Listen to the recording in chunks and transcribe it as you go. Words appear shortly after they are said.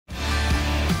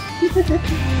Hey,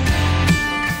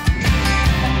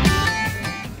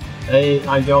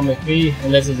 I'm McPhee,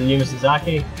 and this is Ayumu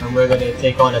Sasaki, and we're going to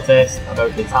take on a test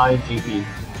about the Thai GP.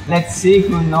 Let's see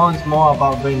who knows more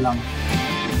about brain lump.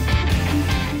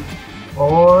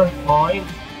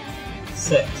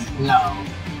 4.6. No.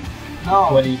 No.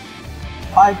 20.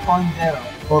 5.0.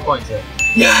 4.0.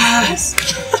 Yes!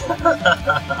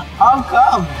 How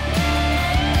come?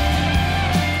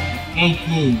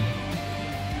 18.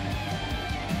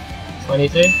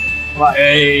 22. What?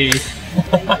 Hey!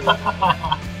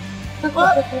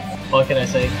 What can I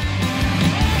say?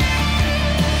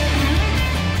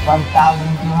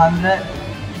 1,200.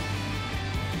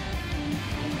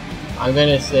 I'm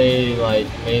gonna say like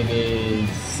maybe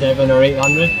 700 or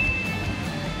 800.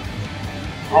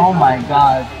 Oh my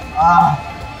god.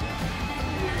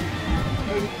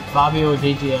 Fabio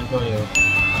Di Antonio.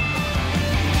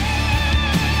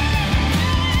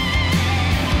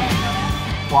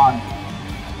 One.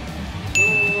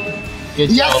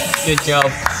 Good job, good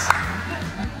job.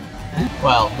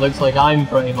 Well, looks like I'm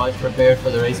pretty much prepared for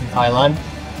the race in Thailand.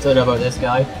 Don't know about this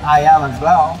guy. I am as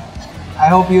well. I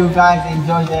hope you guys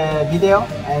enjoyed the video,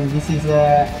 and this is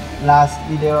the last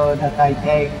video that I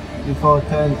take before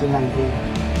turn to 19.